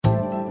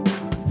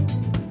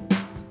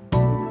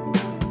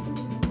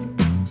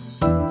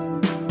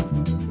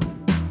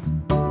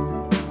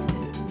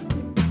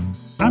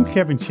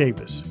Kevin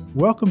Chavis.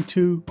 Welcome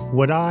to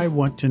What I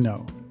Want to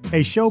Know,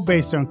 a show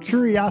based on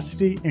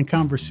curiosity and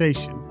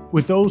conversation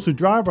with those who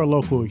drive our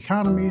local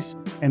economies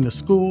and the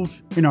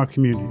schools in our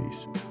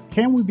communities.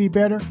 Can we be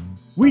better?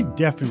 We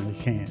definitely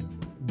can.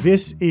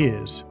 This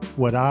is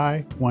What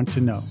I Want to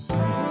Know.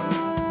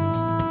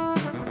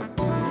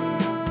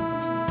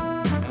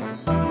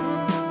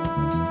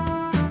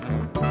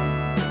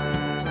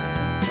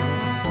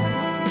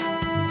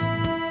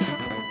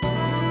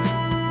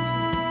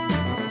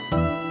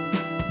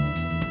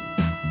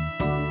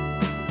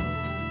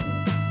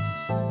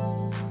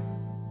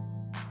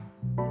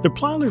 The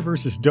Plyler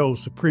v. Doe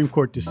Supreme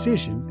Court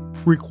decision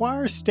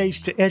requires states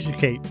to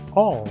educate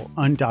all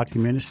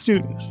undocumented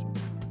students.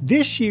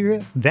 This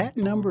year, that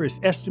number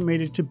is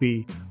estimated to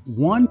be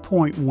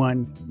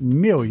 1.1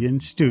 million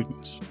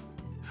students.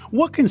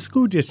 What can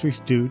school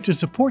districts do to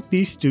support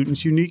these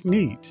students' unique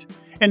needs?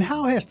 And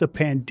how has the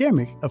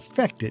pandemic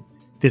affected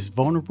this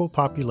vulnerable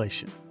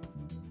population?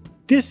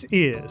 This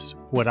is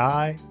What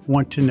I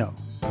Want to Know.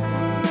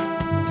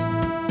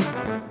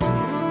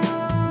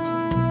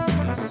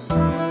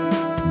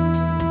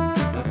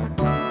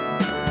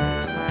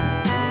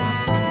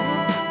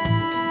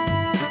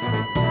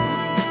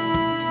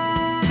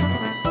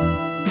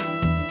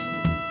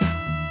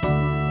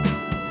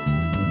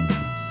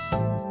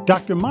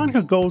 Dr.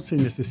 Monica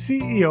Goldson is the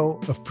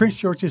CEO of Prince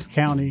George's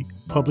County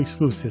Public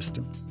School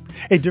System,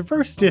 a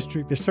diverse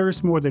district that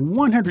serves more than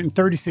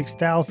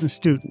 136,000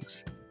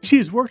 students. She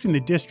has worked in the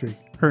district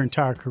her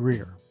entire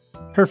career.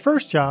 Her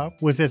first job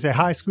was as a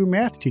high school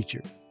math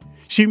teacher.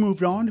 She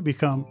moved on to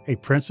become a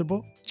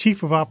principal,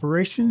 chief of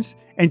operations,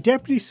 and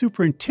deputy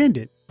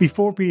superintendent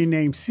before being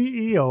named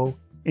CEO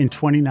in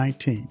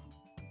 2019.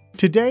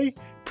 Today,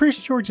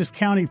 Prince George's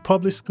County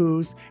Public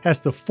Schools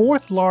has the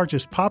fourth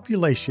largest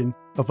population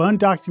of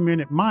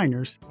undocumented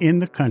minors in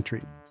the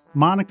country.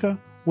 Monica,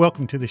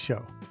 welcome to the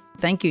show.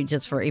 Thank you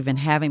just for even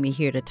having me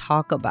here to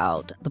talk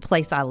about the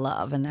place I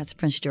love, and that's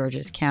Prince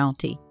George's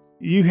County.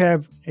 You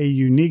have a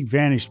unique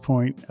vantage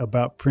point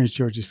about Prince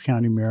George's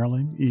County,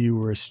 Maryland. You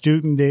were a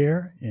student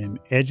there, an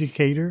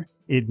educator,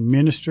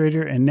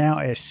 administrator, and now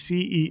as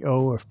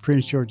CEO of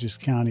Prince George's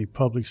County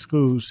Public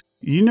Schools.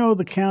 You know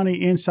the county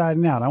inside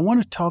and out. I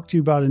want to talk to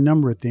you about a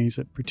number of things,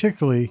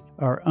 particularly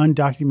our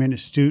undocumented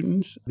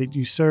students that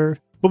you serve.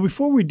 But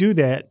before we do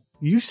that,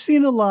 you've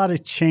seen a lot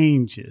of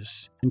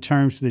changes in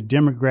terms of the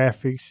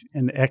demographics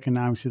and the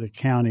economics of the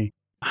county.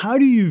 How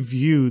do you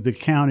view the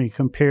county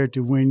compared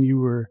to when you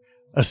were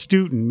a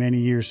student many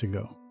years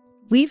ago?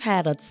 We've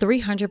had a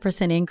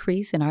 300%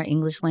 increase in our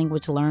English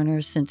language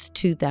learners since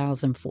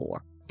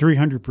 2004.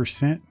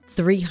 300%?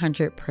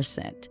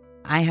 300%.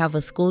 I have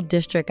a school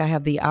district I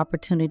have the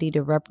opportunity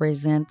to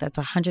represent that's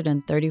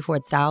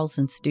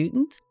 134,000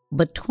 students,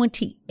 but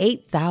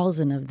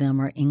 28,000 of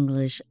them are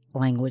English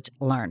language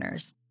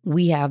learners.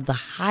 We have the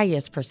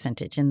highest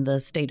percentage in the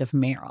state of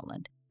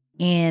Maryland,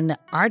 and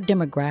our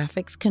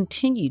demographics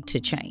continue to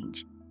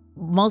change.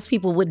 Most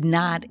people would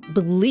not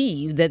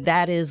believe that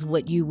that is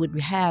what you would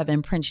have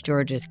in Prince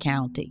George's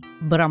County,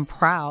 but I'm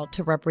proud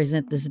to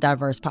represent this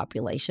diverse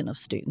population of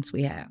students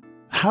we have.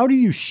 How do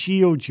you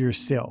shield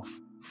yourself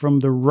from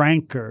the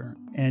rancor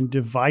and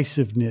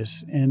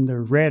divisiveness and the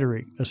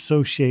rhetoric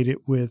associated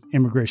with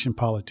immigration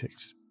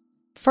politics?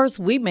 First,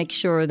 we make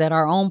sure that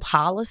our own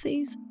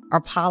policies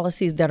are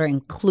policies that are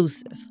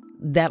inclusive,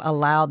 that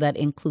allow that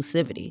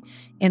inclusivity.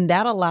 And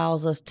that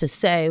allows us to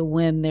say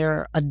when there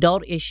are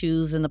adult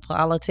issues and the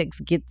politics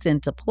gets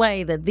into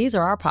play, that these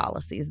are our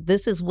policies.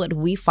 This is what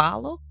we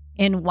follow.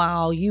 And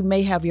while you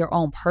may have your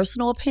own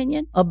personal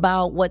opinion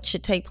about what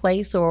should take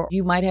place, or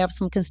you might have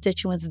some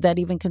constituents that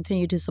even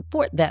continue to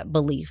support that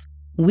belief,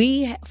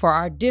 we, for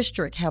our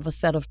district, have a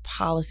set of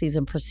policies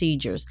and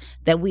procedures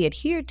that we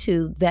adhere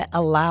to that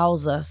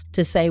allows us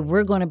to say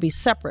we're going to be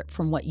separate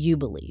from what you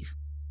believe.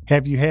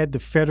 Have you had the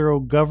federal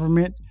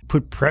government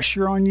put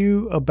pressure on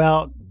you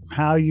about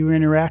how you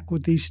interact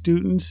with these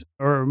students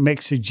or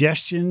make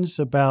suggestions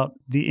about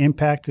the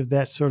impact of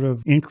that sort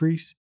of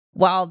increase?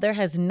 While there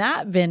has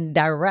not been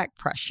direct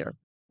pressure,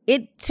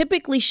 it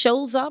typically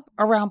shows up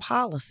around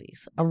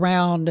policies,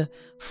 around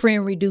free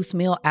and reduced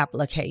meal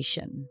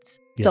applications.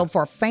 Yeah. So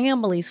for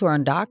families who are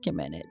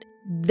undocumented,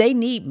 they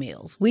need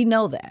meals. We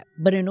know that.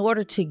 But in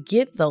order to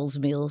get those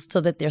meals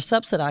so that they're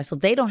subsidized, so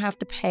they don't have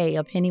to pay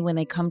a penny when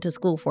they come to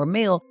school for a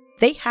meal,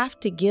 they have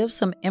to give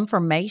some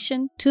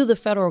information to the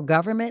federal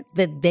government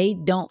that they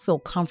don't feel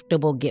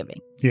comfortable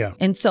giving. Yeah.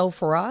 And so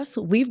for us,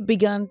 we've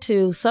begun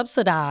to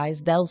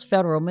subsidize those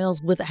federal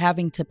meals with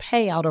having to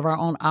pay out of our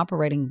own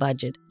operating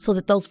budget so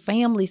that those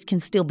families can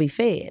still be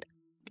fed.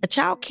 A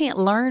child can't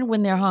learn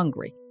when they're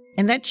hungry.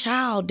 And that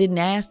child didn't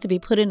ask to be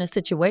put in a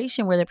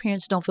situation where their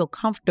parents don't feel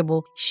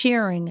comfortable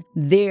sharing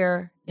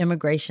their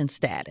immigration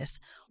status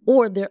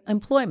or their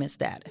employment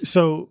status.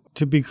 So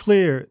to be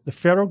clear, the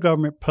federal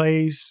government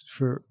pays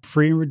for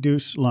free and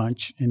reduced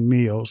lunch and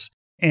meals,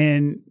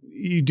 and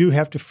you do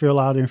have to fill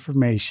out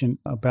information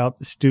about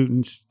the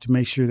students to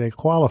make sure they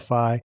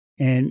qualify.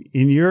 And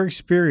in your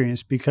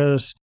experience,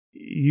 because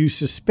you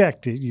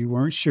suspected, you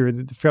weren't sure,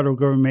 that the federal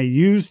government may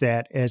use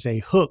that as a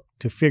hook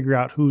to figure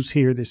out who's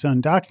here that's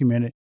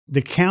undocumented.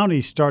 The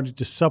county started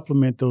to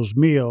supplement those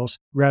meals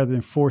rather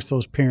than force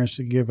those parents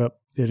to give up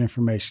that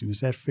information. Is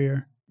that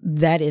fair?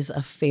 That is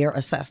a fair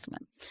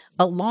assessment,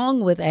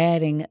 along with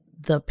adding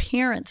the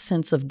parent's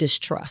sense of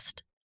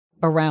distrust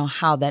around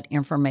how that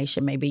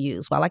information may be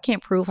used. While I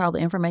can't prove how the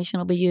information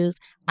will be used,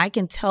 I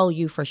can tell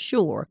you for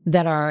sure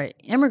that our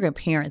immigrant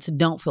parents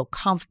don't feel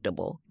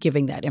comfortable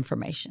giving that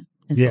information.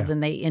 And so then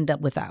they end up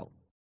without.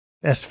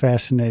 That's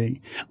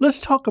fascinating. Let's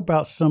talk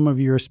about some of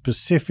your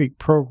specific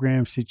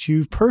programs that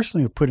you've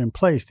personally put in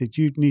place that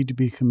you need to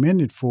be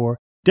commended for.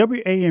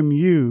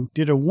 WAMU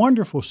did a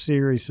wonderful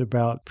series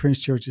about Prince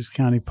George's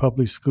County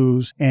Public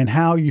Schools and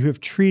how you have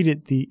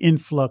treated the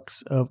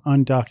influx of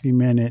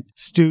undocumented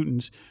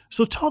students.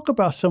 So talk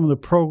about some of the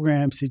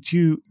programs that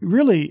you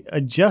really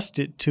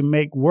adjusted to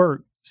make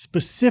work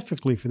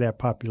specifically for that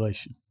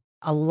population.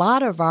 A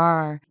lot of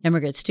our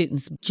immigrant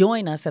students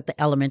join us at the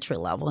elementary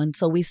level. And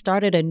so we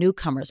started a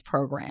newcomers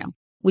program,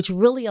 which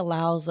really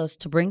allows us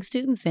to bring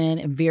students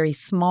in very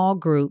small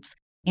groups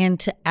and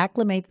to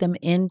acclimate them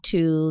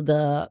into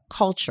the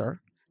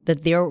culture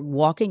that they're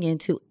walking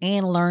into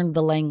and learn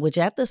the language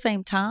at the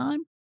same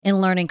time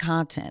and learning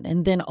content.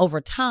 And then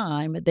over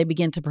time, they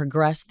begin to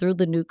progress through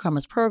the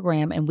newcomers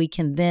program, and we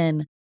can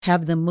then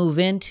have them move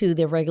into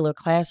their regular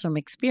classroom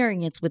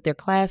experience with their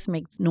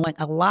classmates knowing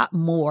a lot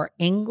more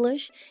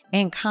English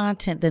and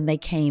content than they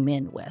came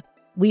in with.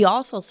 We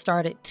also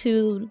started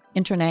 2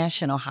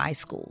 international high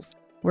schools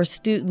where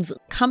students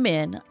come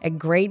in at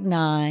grade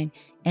 9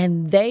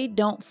 and they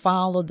don't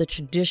follow the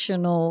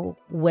traditional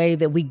way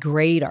that we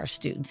grade our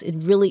students. It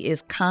really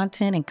is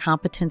content and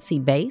competency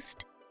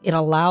based. It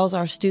allows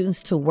our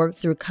students to work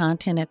through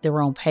content at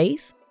their own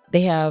pace.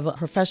 They have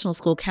professional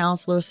school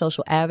counselors,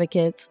 social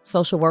advocates,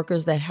 social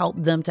workers that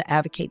help them to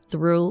advocate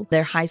through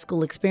their high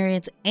school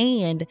experience,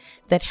 and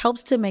that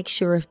helps to make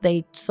sure if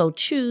they so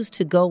choose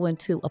to go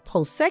into a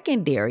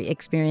post-secondary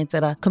experience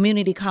at a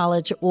community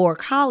college or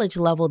college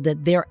level,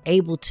 that they're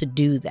able to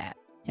do that.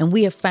 And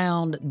we have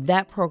found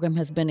that program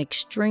has been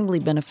extremely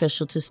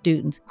beneficial to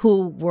students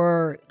who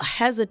were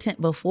hesitant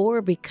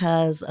before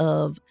because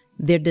of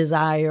their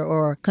desire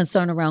or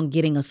concern around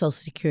getting a Social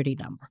Security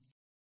number.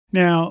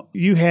 Now,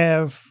 you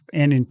have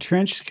an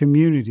entrenched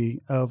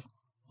community of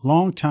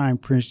longtime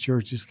Prince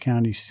George's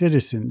County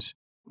citizens.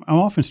 I'm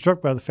often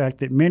struck by the fact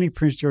that many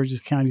Prince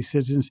George's County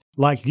citizens,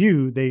 like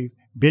you, they've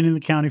been in the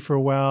county for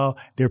a while,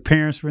 their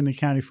parents were in the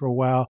county for a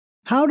while.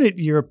 How did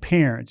your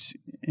parents,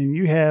 and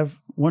you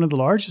have one of the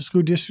largest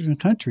school districts in the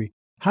country,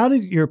 how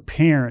did your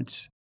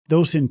parents,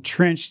 those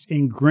entrenched,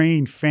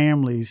 ingrained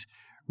families,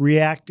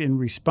 react and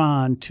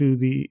respond to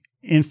the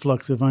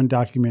influx of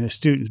undocumented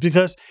students?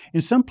 Because in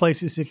some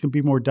places it can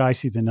be more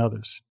dicey than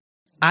others.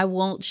 I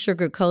won't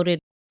sugarcoat it.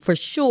 For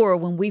sure,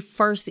 when we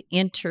first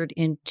entered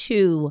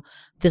into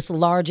this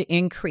large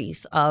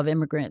increase of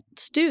immigrant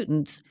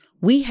students,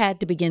 we had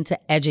to begin to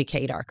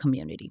educate our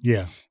community.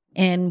 Yeah.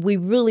 And we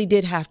really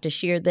did have to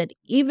share that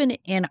even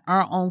in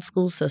our own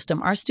school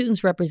system, our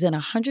students represent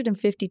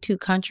 152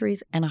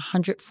 countries and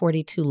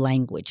 142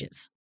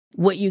 languages.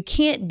 What you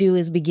can't do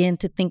is begin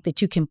to think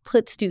that you can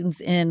put students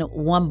in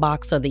one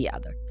box or the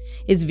other.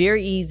 It's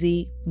very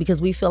easy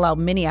because we fill out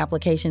many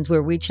applications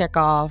where we check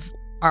off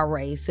our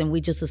race and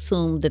we just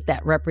assume that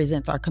that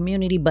represents our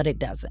community, but it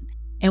doesn't.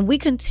 And we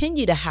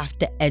continue to have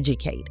to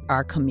educate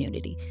our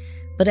community.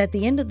 But at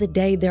the end of the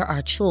day, there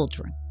are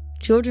children.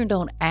 Children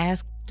don't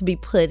ask to be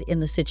put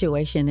in the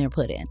situation they're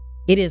put in.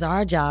 It is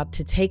our job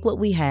to take what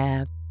we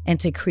have and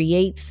to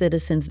create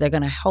citizens that are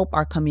going to help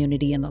our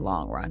community in the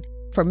long run.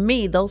 For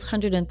me, those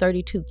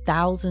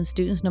 132,000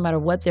 students, no matter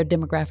what their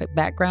demographic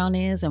background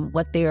is and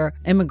what their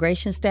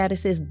immigration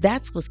status is,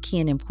 that's what's key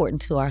and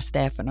important to our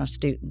staff and our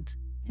students.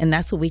 And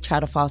that's what we try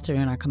to foster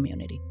in our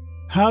community.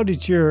 How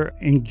did your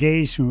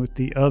engagement with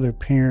the other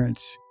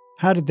parents,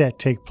 how did that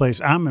take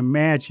place? I'm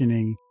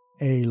imagining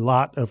a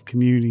lot of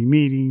community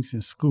meetings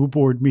and school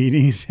board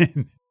meetings.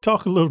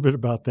 Talk a little bit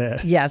about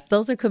that. Yes,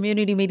 those are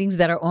community meetings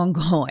that are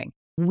ongoing.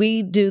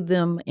 We do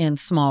them in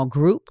small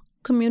group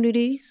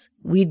communities.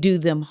 We do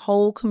them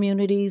whole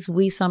communities.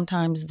 We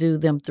sometimes do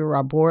them through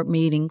our board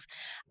meetings.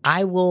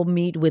 I will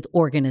meet with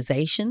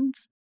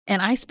organizations,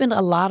 and I spend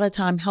a lot of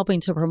time helping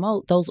to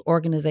promote those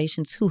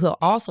organizations who are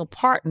also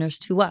partners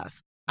to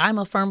us. I'm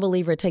a firm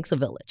believer it takes a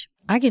village.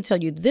 I can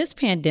tell you this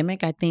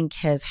pandemic, I think,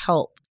 has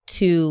helped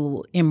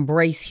to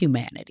embrace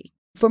humanity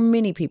for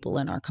many people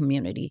in our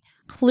community.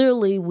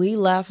 Clearly, we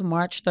left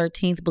March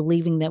 13th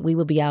believing that we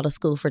would be out of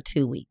school for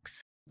 2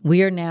 weeks.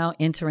 We are now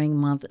entering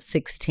month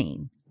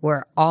 16.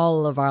 Where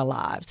all of our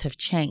lives have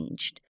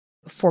changed.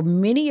 For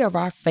many of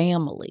our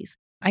families,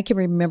 I can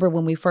remember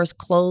when we first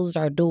closed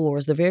our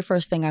doors, the very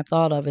first thing I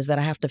thought of is that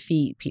I have to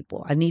feed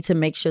people. I need to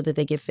make sure that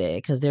they get fed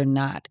because they're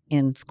not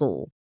in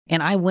school.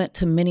 And I went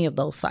to many of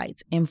those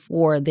sites. And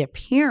for their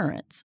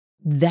parents,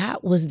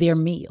 that was their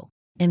meal.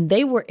 And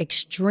they were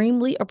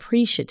extremely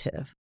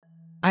appreciative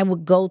I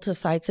would go to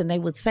sites and they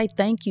would say,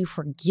 thank you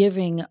for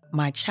giving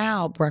my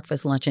child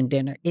breakfast, lunch, and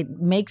dinner. It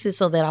makes it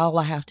so that all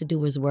I have to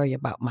do is worry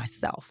about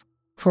myself.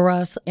 For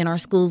us in our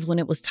schools, when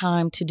it was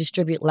time to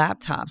distribute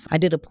laptops, I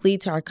did a plea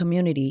to our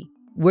community.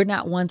 We're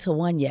not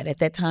one-to-one yet. At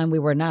that time, we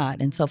were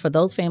not. And so for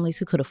those families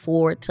who could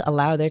afford to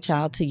allow their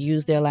child to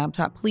use their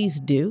laptop, please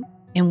do.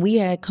 And we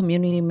had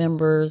community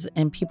members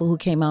and people who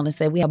came out and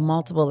said, we have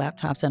multiple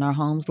laptops in our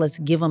homes. Let's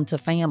give them to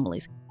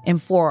families.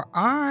 And for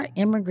our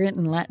immigrant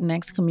and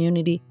Latinx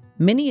community,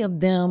 many of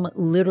them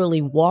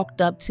literally walked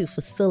up to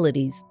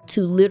facilities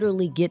to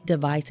literally get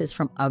devices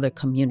from other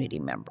community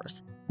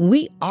members.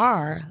 We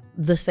are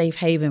the safe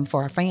haven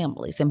for our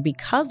families. And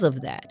because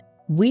of that,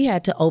 we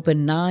had to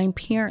open 9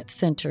 parent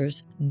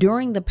centers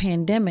during the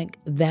pandemic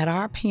that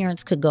our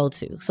parents could go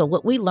to. So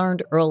what we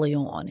learned early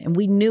on, and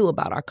we knew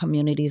about our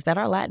communities, that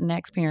our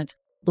Latinx parents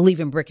believe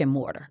in brick and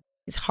mortar.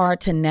 It's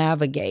hard to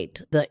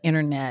navigate the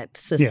internet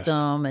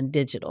system and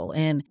digital.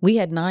 And we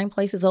had 9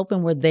 places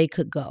open where they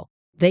could go.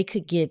 They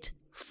could get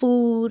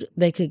food,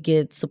 they could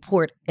get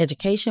support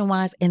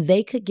education-wise, and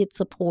they could get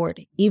support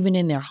even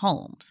in their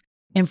homes.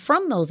 And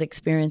from those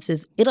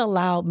experiences, it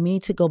allowed me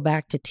to go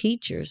back to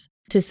teachers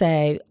to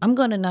say, I'm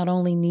going to not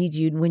only need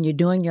you when you're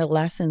doing your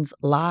lessons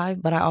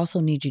live, but I also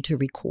need you to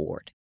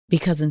record.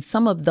 Because in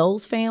some of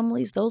those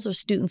families, those are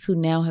students who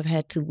now have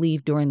had to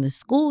leave during the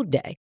school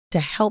day to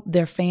help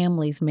their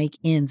families make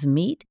ends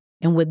meet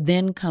and would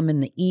then come in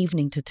the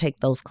evening to take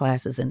those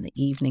classes in the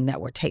evening that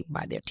were taped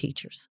by their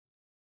teachers.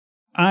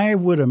 I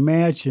would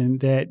imagine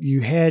that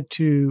you had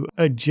to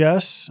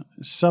adjust,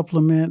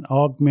 supplement,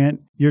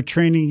 augment your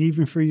training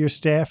even for your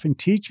staff and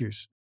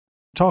teachers.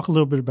 Talk a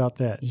little bit about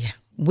that. Yeah.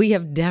 We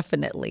have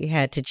definitely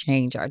had to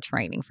change our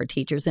training for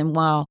teachers. And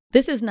while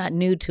this is not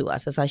new to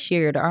us, as I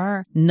shared,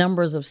 our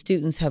numbers of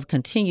students have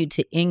continued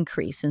to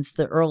increase since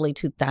the early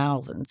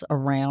 2000s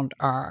around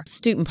our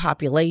student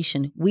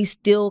population. We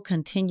still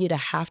continue to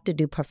have to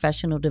do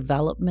professional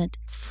development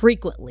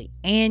frequently,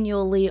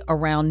 annually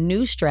around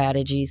new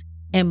strategies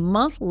and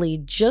monthly,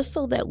 just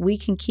so that we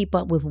can keep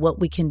up with what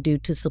we can do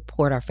to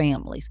support our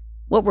families.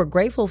 What we're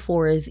grateful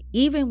for is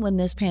even when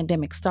this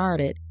pandemic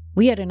started,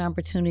 we had an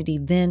opportunity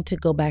then to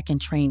go back and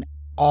train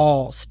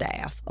all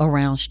staff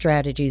around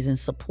strategies and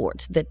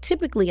supports that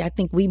typically I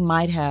think we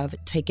might have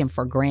taken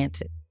for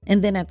granted.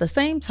 And then at the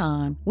same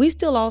time, we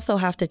still also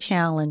have to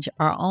challenge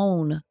our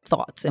own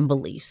thoughts and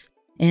beliefs.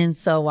 And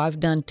so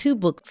I've done 2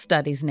 book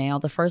studies now.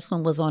 The first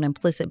one was on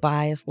implicit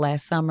bias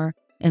last summer,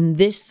 and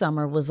this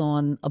summer was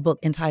on a book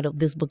entitled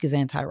This Book is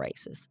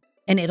Anti-Racist.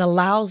 And it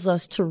allows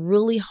us to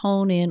really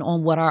hone in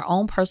on what our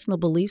own personal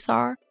beliefs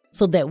are,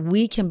 so that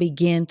we can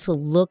begin to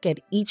look at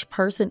each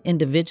person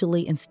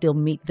individually and still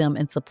meet them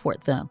and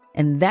support them.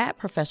 And that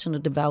professional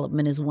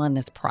development is one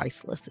that's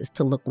priceless, is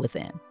to look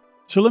within.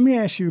 So let me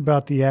ask you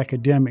about the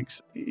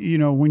academics. You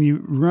know, when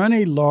you run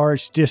a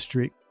large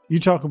district, you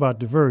talk about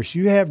diverse.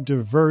 You have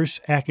diverse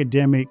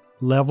academic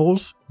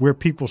levels where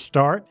people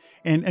start.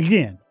 And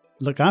again,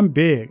 look, I'm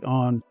big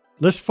on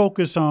let's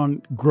focus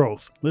on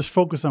growth. Let's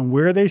focus on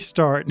where they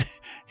start,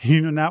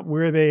 not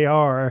where they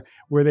are,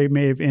 where they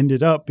may have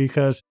ended up.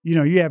 Because,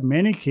 you have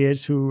many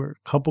kids who are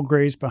a couple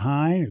grades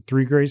behind or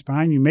 3 grades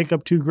behind. You make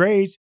up 2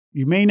 grades.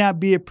 You may not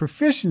be at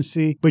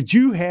proficiency, but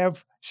you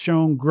have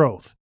shown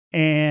growth.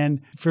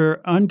 And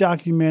for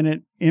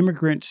undocumented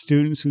immigrant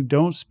students who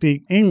don't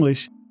speak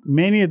English,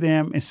 many of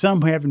them, and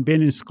some haven't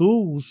been in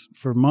schools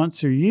for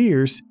months or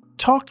years,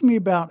 talk to me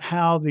about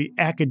how the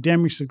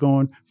academics are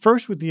going,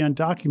 first with the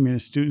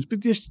undocumented students, but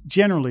just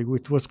generally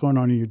with what's going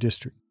on in your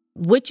district.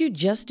 What you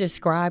just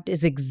described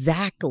is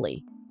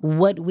exactly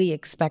what we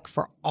expect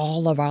for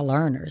all of our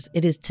learners.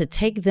 It is to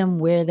take them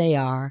where they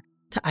are,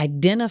 to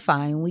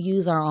identify, and we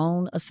use our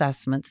own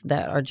assessments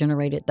that are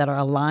generated, that are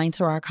aligned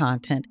to our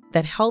content,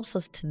 that helps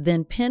us to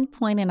then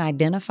pinpoint and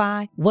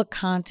identify what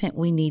content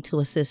we need to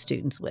assist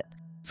students with.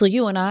 So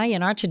you and I,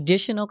 in our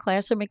traditional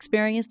classroom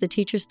experience, the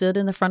teacher stood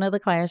in the front of the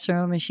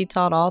classroom and she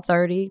taught all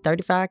 30,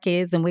 35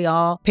 kids and we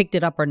all picked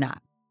it up or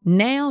not.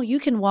 Now you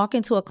can walk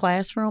into a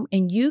classroom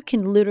and you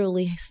can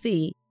literally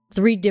see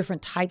 3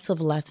 different types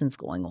of lessons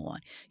going on.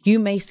 You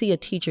may see a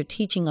teacher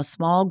teaching a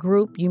small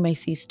group. You may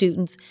see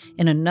students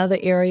in another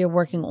area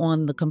working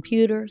on the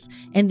computers.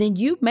 And then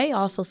you may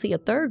also see a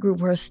third group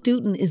where a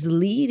student is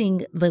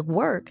leading the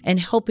work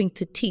and helping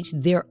to teach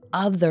their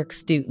other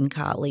student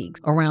colleagues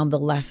around the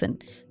lesson.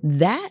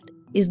 That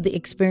is the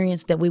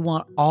experience that we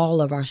want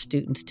all of our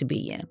students to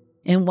be in.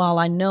 And while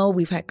I know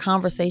we've had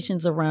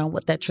conversations around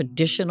what that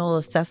traditional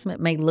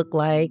assessment may look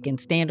like and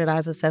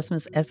standardized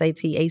assessments,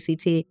 SAT,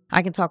 ACT,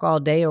 I can talk all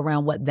day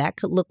around what that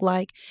could look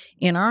like.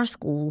 In our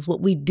schools,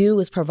 what we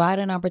do is provide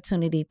an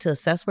opportunity to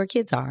assess where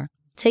kids are,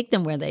 take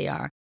them where they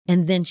are,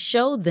 and then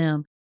show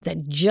them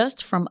that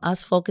just from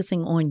us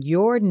focusing on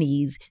your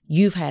needs,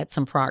 you've had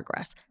some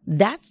progress.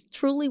 That's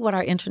truly what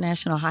our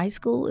international high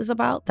school is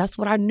about. That's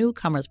what our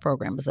newcomers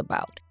program is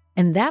about.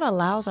 And that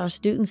allows our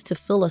students to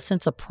feel a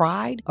sense of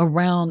pride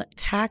around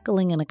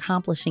tackling and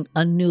accomplishing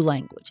a new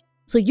language.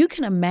 So you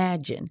can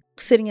imagine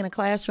sitting in a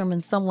classroom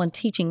and someone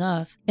teaching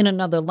us in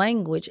another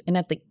language, and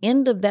at the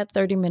end of that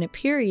 30-minute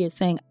period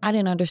saying, I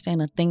didn't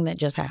understand a thing that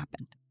just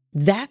happened.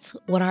 That's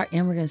what our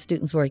immigrant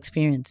students were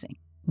experiencing.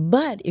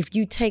 But if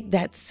you take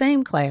that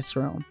same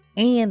classroom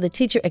and the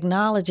teacher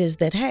acknowledges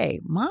that, hey,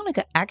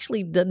 Monica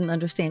actually doesn't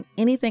understand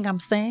anything I'm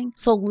saying,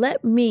 so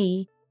let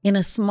me, in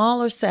a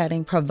smaller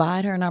setting,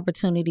 provide her an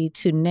opportunity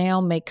to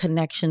now make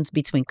connections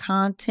between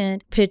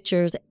content,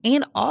 pictures,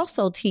 and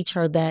also teach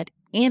her that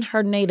in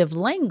her native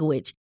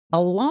language,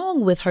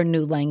 along with her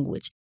new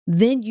language,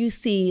 then you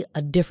see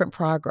a different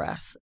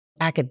progress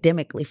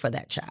academically for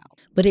that child.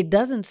 But it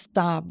doesn't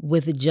stop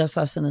with just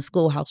us in the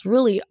schoolhouse.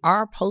 Really,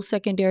 our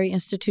post-secondary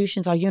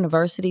institutions, our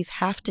universities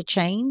have to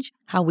change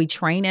how we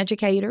train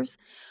educators.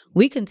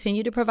 We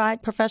continue to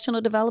provide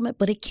professional development,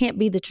 but it can't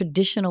be the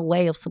traditional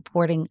way of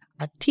supporting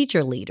our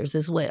teacher leaders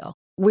as well.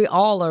 We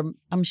all are,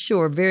 I'm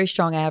sure, very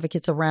strong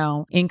advocates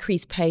around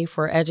increased pay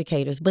for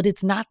educators, but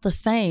it's not the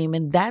same.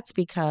 And that's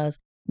because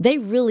they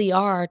really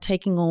are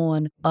taking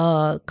on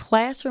a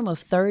classroom of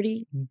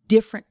 30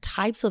 different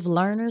types of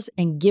learners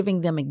and giving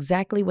them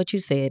exactly what you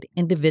said,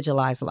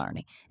 individualized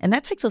learning. And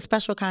that takes a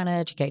special kind of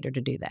educator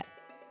to do that.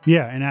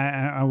 Yeah, and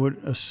I would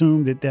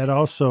assume that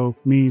also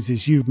means,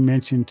 as you've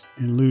mentioned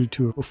and alluded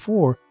to it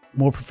before,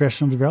 more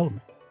professional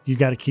development. You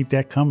got to keep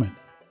that coming.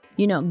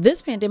 You know,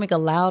 this pandemic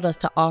allowed us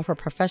to offer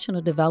professional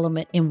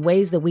development in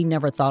ways that we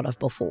never thought of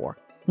before.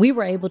 We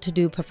were able to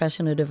do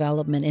professional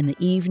development in the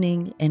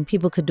evening, and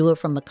people could do it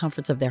from the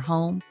comforts of their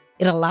home.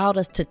 It allowed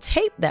us to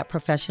tape that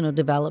professional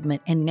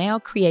development and now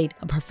create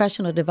a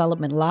professional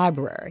development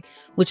library,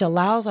 which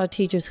allows our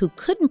teachers who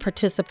couldn't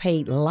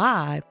participate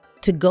live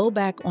to go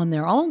back on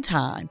their own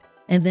time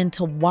and then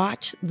to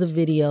watch the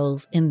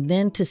videos and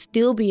then to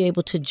still be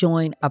able to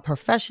join a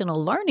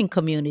professional learning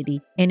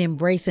community and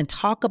embrace and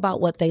talk about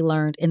what they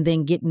learned and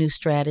then get new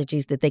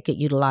strategies that they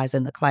could utilize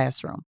in the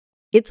classroom.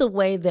 It's a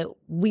way that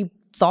we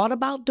thought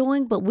about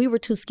doing, but we were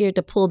too scared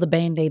to pull the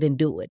Band-Aid and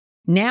do it.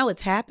 Now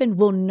it's happened.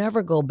 We'll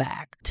never go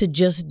back to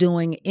just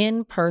doing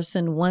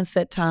in-person, once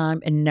at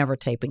time and never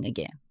taping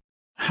again.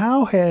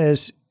 How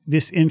has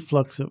this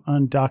influx of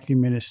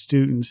undocumented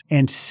students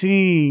and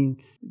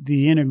seeing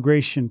the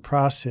integration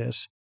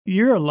process,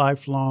 you're a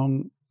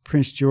lifelong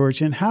Prince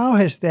Georgian, how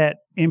has that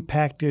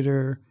impacted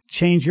or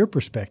changed your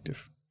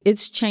perspective?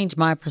 It's changed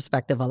my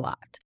perspective a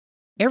lot.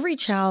 Every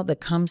child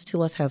that comes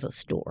to us has a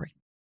story.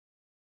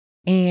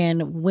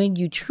 And when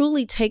you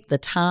truly take the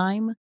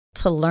time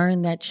to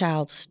learn that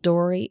child's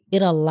story,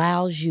 it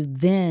allows you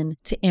then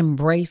to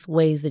embrace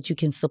ways that you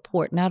can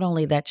support not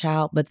only that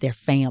child, but their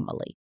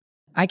family.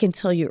 I can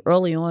tell you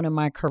early on in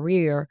my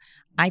career,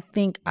 I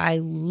think I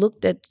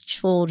looked at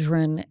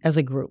children as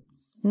a group,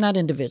 not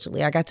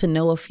individually. I got to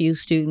know a few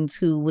students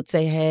who would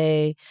say,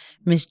 hey,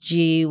 Miss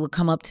G would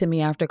come up to me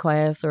after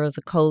class, or as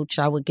a coach,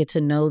 I would get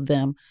to know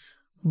them.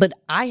 But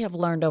I have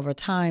learned over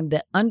time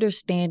that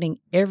understanding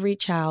every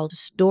child's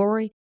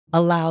story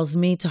allows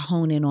me to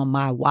hone in on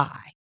my why.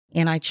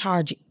 And I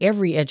charge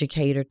every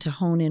educator to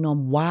hone in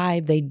on why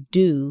they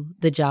do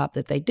the job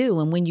that they do.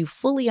 And when you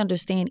fully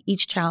understand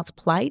each child's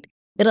plight,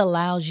 it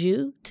allows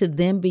you to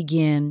then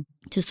begin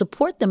to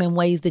support them in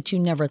ways that you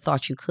never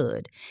thought you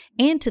could,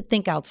 and to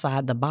think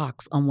outside the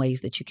box on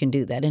ways that you can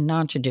do that in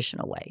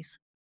non-traditional ways.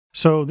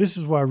 So this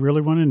is what I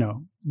really want to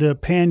know. The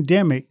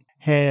pandemic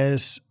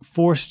has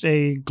forced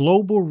a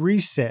global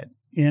reset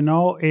in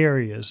all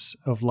areas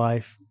of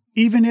life,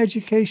 even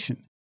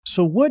education.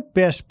 So what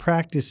best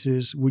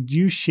practices would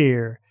you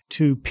share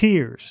to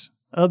peers,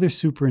 other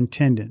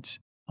superintendents,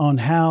 on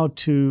how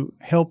to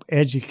help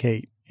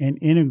educate and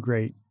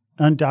integrate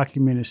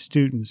undocumented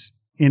students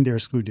in their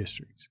school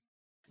districts?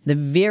 The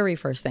very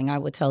first thing I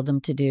would tell them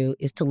to do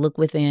is to look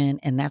within,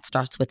 and that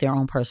starts with their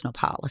own personal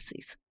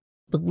policies.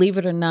 Believe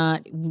it or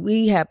not,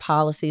 we had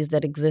policies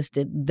that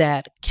existed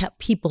that kept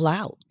people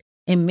out.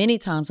 And many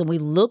times when we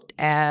looked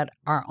at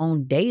our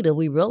own data,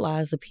 we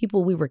realized the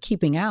people we were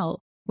keeping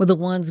out were the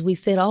ones we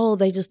said, oh,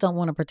 they just don't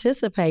want to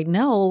participate.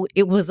 No,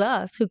 it was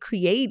us who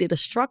created a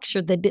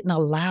structure that didn't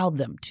allow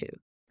them to.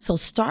 So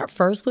start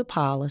first with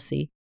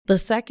policy. The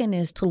second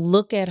is to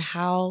look at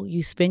how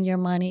you spend your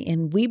money.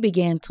 And we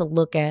began to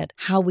look at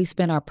how we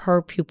spend our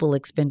per pupil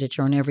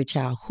expenditure on every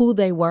child, who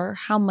they were,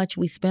 how much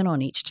we spent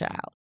on each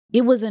child.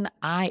 It was an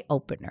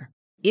eye-opener.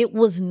 It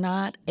was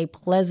not a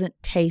pleasant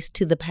taste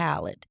to the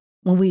palate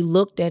when we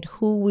looked at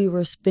who we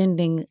were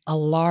spending a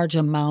large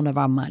amount of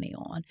our money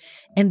on.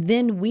 And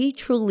then we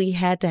truly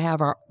had to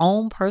have our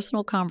own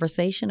personal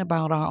conversation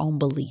about our own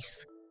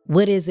beliefs.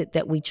 What is it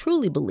that we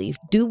truly believe?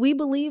 Do we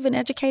believe in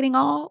educating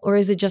all, or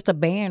is it just a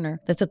banner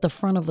that's at the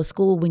front of a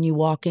school when you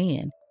walk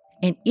in?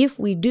 And if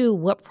we do,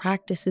 what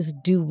practices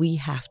do we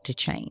have to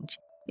change?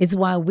 It's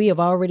why we have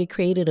already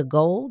created a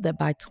goal that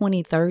by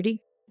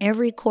 2030,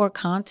 every core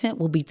content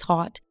will be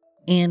taught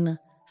in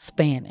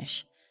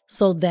Spanish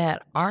so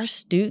that our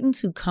students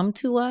who come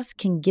to us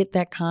can get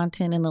that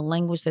content in the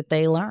language that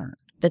they learned,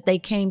 that they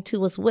came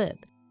to us with.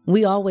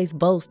 We always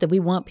boast that we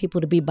want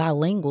people to be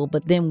bilingual,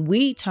 but then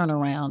we turn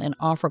around and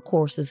offer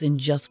courses in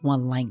just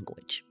one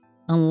language.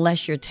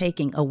 unless you're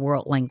taking a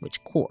world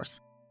language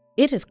course.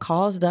 It has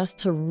caused us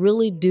to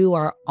really do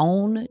our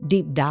own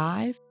deep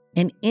dive.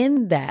 And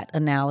in that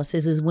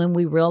analysis is when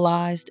we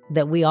realized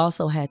that we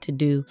also had to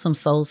do some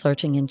soul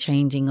searching and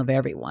changing of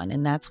everyone.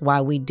 And that's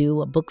why we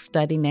do a book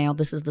study now.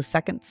 This is the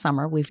second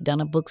summer we've done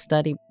a book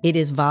study. It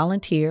is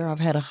volunteer. I've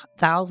had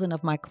 1,000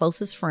 of my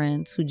closest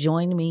friends who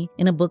join me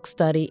in a book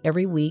study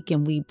every week,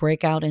 and we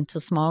break out into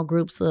small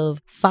groups of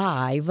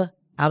 5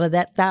 out of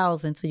that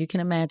 1,000. So you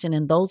can imagine,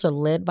 and those are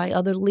led by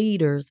other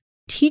leaders,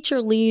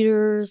 teacher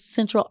leaders,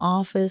 central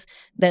office,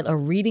 that are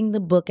reading the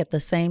book at the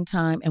same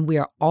time. And we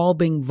are all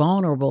being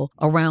vulnerable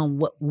around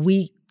what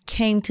we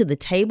came to the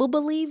table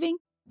believing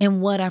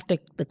and what, after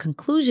the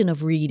conclusion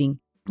of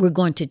reading, we're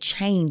going to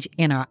change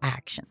in our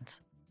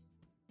actions.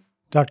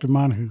 Dr.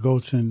 Monica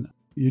Goldson,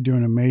 you're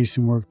doing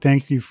amazing work.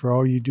 Thank you for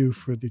all you do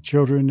for the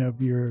children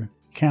of your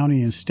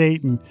county and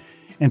state. And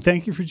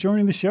thank you for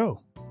joining the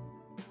show.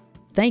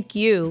 Thank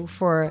you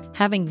for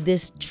having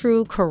this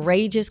true,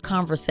 courageous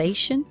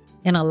conversation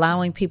and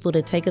allowing people to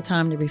take a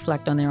time to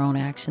reflect on their own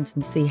actions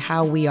and see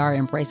how we are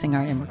embracing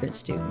our immigrant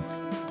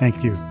students.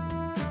 Thank you.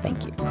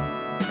 Thank you.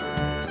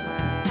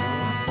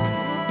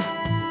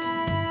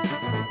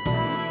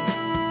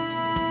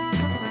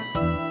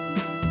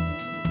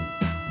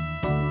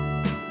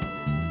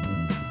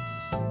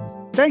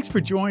 Thanks for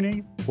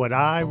joining What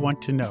I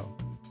Want to Know.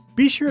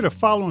 Be sure to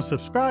follow and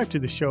subscribe to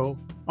the show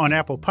on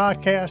Apple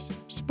Podcasts,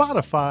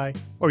 Spotify,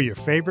 or your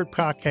favorite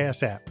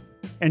podcast app.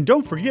 And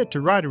don't forget to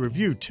write a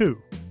review, too.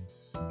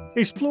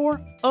 Explore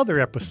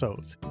other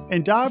episodes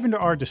and dive into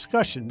our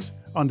discussions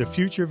on the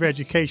future of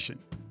education.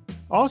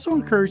 I also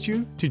encourage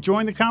you to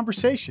join the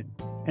conversation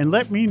and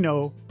let me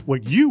know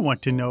what you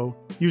want to know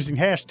using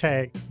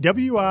hashtag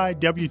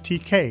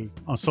WIWTK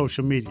on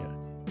social media.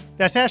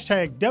 That's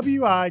hashtag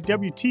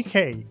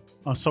WIWTK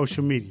on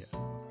social media.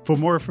 For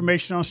more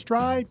information on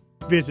Stride,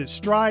 visit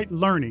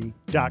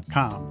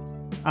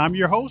stridelearning.com. I'm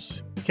your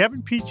host,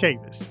 Kevin P.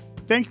 Chavis.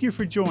 Thank you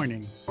for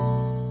joining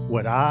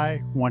What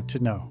I Want to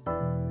Know.